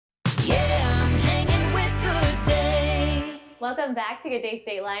Welcome back to Good Day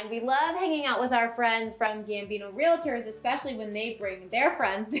State Line. We love hanging out with our friends from Gambino Realtors, especially when they bring their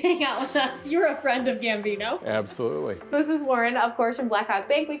friends to hang out with us. You're a friend of Gambino. Absolutely. So this is Warren, of course, from Blackhawk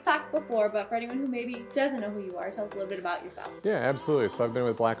Bank. We've talked before, but for anyone who maybe doesn't know who you are, tell us a little bit about yourself. Yeah, absolutely. So I've been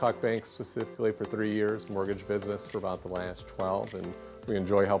with Blackhawk Bank specifically for 3 years, mortgage business for about the last 12, and we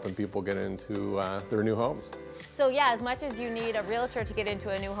enjoy helping people get into their new homes. So yeah, as much as you need a realtor to get into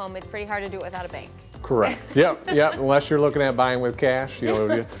a new home, it's pretty hard to do it without a bank. Correct. Yep. Unless you're looking at buying with cash, you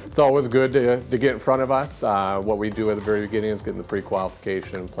know, it's always good to get in front of us. What we do at the very beginning is getting the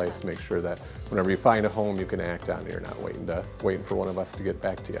pre-qualification in place to make sure that whenever you find a home, you can act on it. You're not waiting for one of us to get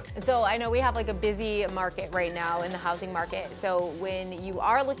back to you. So I know we have like a busy market right now in the housing market. So when you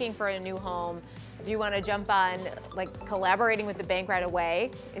are looking for a new home, do you want to jump on like collaborating with the bank right away?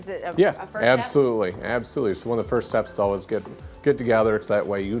 Is it a first absolutely, step? Absolutely. So one of the first steps is always get together. It's that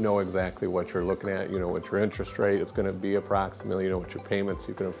way you know exactly what you're looking at. You know what your interest rate is going to be approximately. You know what your payments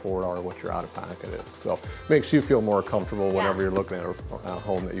you can afford are, what your out-of-pocket is. So makes you feel more comfortable whenever you're looking at a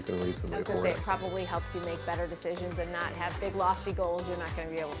home that you can reasonably afford. It probably helps you make better decisions and not have big lofty goals you're not going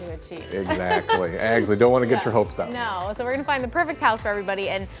to be able to achieve. Exactly. Actually, don't want to get your hopes up. No. So we're going to find the perfect house for everybody.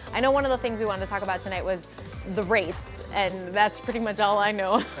 And I know one of the things we wanted to talk about tonight was the rates, and that's pretty much all I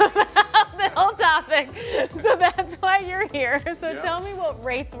know about the whole topic. So that's why you're here. So tell me what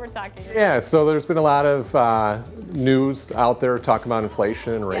rates we're talking about. Yeah, so there's been a lot of news out there talking about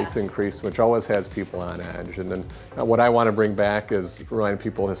inflation and rates increase, which always has people on edge. And then what I want to bring back is remind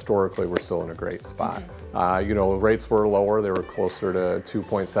people historically we're still in a great spot. You know, rates were lower. They were closer to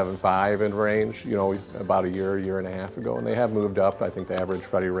 2.75 in range, you know, about a year and a half ago, and they have moved up. I think the average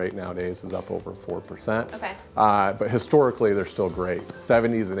Freddie rate nowadays is up over 4%. Okay. But historically, they're still great.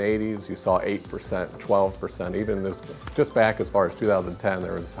 70s and 80s, you saw 8%, 12%. Even this, just back as far as 2010,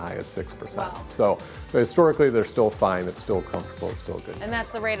 there was as high as 6%. Wow. So historically, they're still fine. It's still comfortable. It's still good. And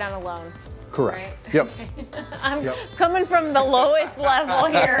that's the rate on a loan. Correct. Right? Yep. I'm coming from the lowest level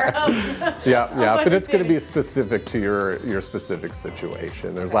here. But it's going to be specific to your specific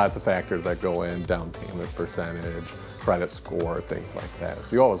situation. There's lots of factors that go in: down payment percentage, credit score, things like that.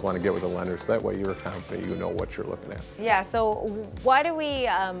 So you always want to get with a lender so that way you're confident you know what you're looking at. Yeah, so why do we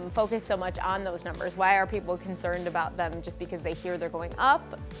focus so much on those numbers? Why are people concerned about them just because they hear they're going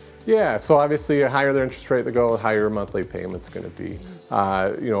up? Yeah, so obviously the higher the interest rate they go, the higher your monthly payment's going to be.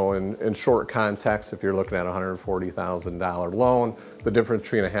 You know, in short context, if you're looking at a $140,000 loan, the difference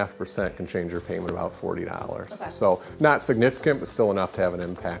between 0.5% can change your payment about $40. Okay. So not significant, but still enough to have an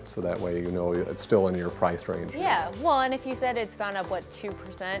impact. So that way you know it's still in your price range. Yeah, well, and if you said it's gone up, what,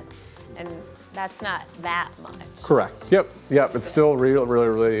 2%? And that's not that much. Correct. Yep. It's still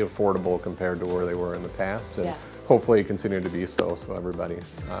really affordable compared to where they were in the past, and hopefully continue to be so everybody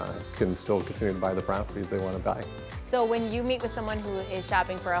can still continue to buy the properties they want to buy. So when you meet with someone who is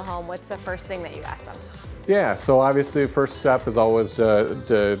shopping for a home, what's the first thing that you ask them? Yeah, so obviously the first step is always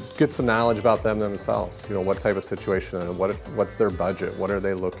to get some knowledge about them themselves. You know, what type of situation and what's their budget, what are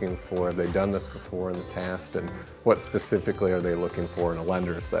they looking for, have they done this before in the past, and what specifically are they looking for in a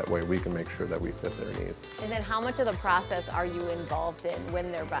lender, so that way we can make sure that we fit their needs. And then how much of the process are you involved in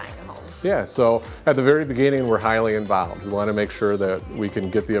when they're buying a home? Yeah, so at the very beginning we're highly involved. We want to make sure that we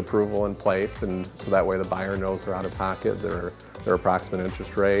can get the approval in place, and so that way the buyer knows they're out of pocket, their approximate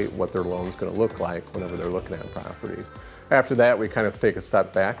interest rate, what their loan's going to look like whenever they're looking at properties. After that, we kind of take a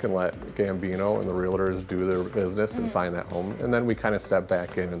step back and let Gambino and the realtors do their business and find that home. And then we kind of step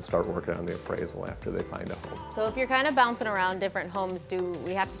back in and start working on the appraisal after they find a home. So if you're kind of bouncing around different homes, do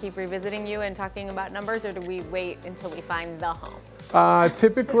we have to keep revisiting you and talking about numbers, or do we wait until we find the home?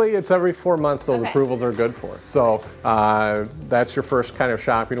 Typically, it's every 4 months those approvals are good for. So that's your first kind of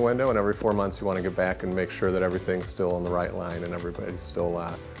shopping window, and every 4 months you want to get back and make sure that everything's still on the right line and everybody's still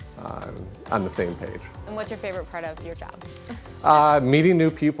on the same page. And what's your favorite part of your job? Meeting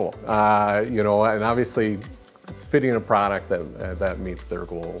new people, you know, and obviously fitting a product that meets their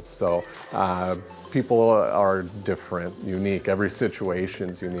goals. So people are different, unique. Every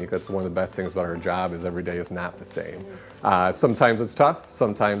situation's unique. That's one of the best things about our job, is every day is not the same. Sometimes it's tough,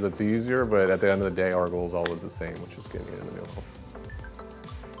 sometimes it's easier, but at the end of the day, our goal is always the same, which is getting in a new home.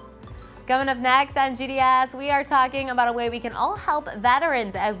 Coming up next on GDS, we are talking about a way we can all help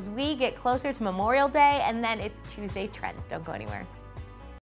veterans as we get closer to Memorial Day, and then it's Tuesday Trends. Don't go anywhere.